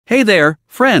Hey there,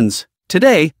 friends!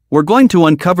 Today, we're going to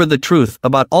uncover the truth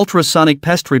about ultrasonic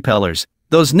pest repellers,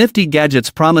 those nifty gadgets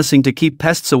promising to keep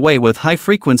pests away with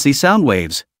high-frequency sound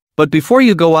waves. But before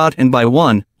you go out and buy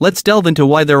one, let's delve into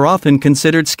why they're often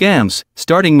considered scams,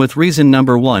 starting with reason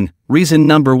number 1. Reason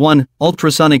number 1,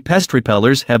 ultrasonic pest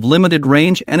repellers have limited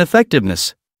range and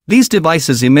effectiveness. These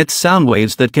devices emit sound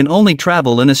waves that can only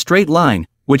travel in a straight line,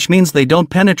 which means they don't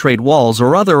penetrate walls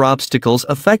or other obstacles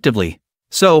effectively.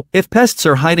 So, if pests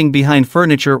are hiding behind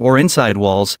furniture or inside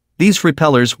walls, these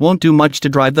repellers won't do much to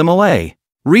drive them away.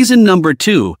 Reason number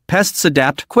 2, pests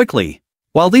adapt quickly.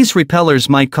 While these repellers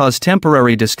might cause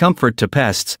temporary discomfort to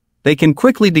pests, they can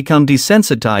quickly become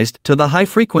desensitized to the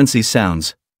high-frequency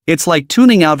sounds. It's like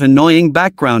tuning out annoying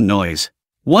background noise.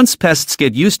 Once pests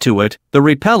get used to it, the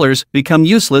repellers become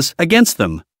useless against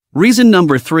them. Reason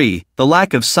number 3, the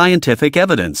lack of scientific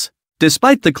evidence.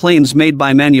 Despite the claims made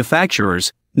by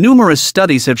manufacturers, numerous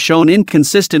studies have shown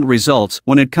inconsistent results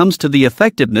when it comes to the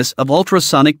effectiveness of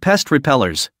ultrasonic pest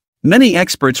repellers. Many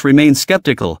experts remain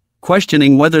skeptical,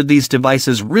 questioning whether these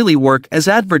devices really work as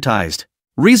advertised.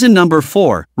 Reason number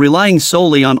 4, relying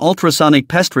solely on ultrasonic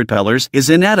pest repellers is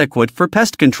inadequate for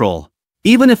pest control.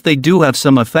 Even if they do have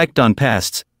some effect on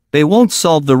pests, they won't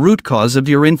solve the root cause of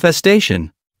your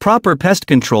infestation. Proper pest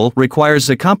control requires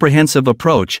a comprehensive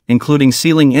approach, including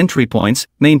sealing entry points,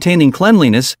 maintaining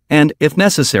cleanliness, and, if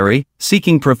necessary,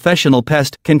 seeking professional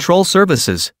pest control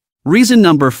services. Reason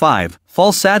number 5,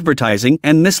 false advertising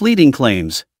and misleading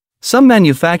claims. Some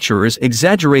manufacturers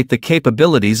exaggerate the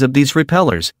capabilities of these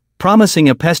repellers, promising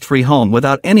a pest-free home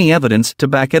without any evidence to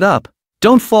back it up.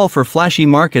 Don't fall for flashy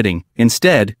marketing.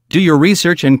 Instead, do your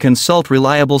research and consult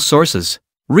reliable sources.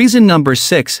 Reason number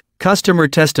 6, customer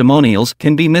testimonials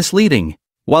can be misleading.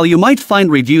 While you might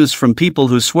find reviews from people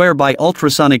who swear by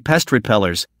ultrasonic pest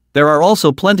repellers, there are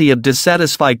also plenty of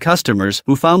dissatisfied customers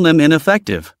who found them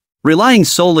ineffective. Relying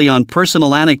solely on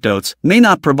personal anecdotes may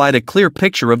not provide a clear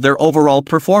picture of their overall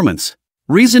performance.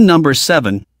 Reason number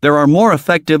 7, there are more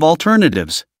effective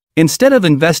alternatives. Instead of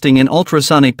investing in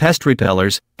ultrasonic pest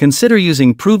repellers, consider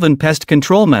using proven pest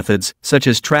control methods such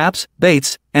as traps,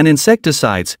 baits, and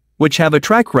insecticides, which have a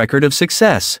track record of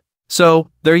success. So,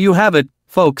 there you have it,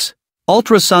 folks.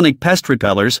 Ultrasonic pest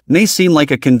repellers may seem like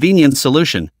a convenient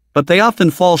solution, but they often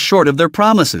fall short of their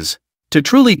promises. To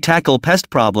truly tackle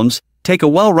pest problems, take a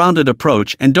well-rounded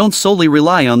approach and don't solely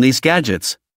rely on these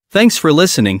gadgets. Thanks for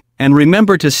listening, and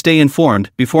remember to stay informed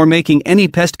before making any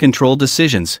pest control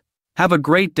decisions. Have a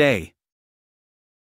great day.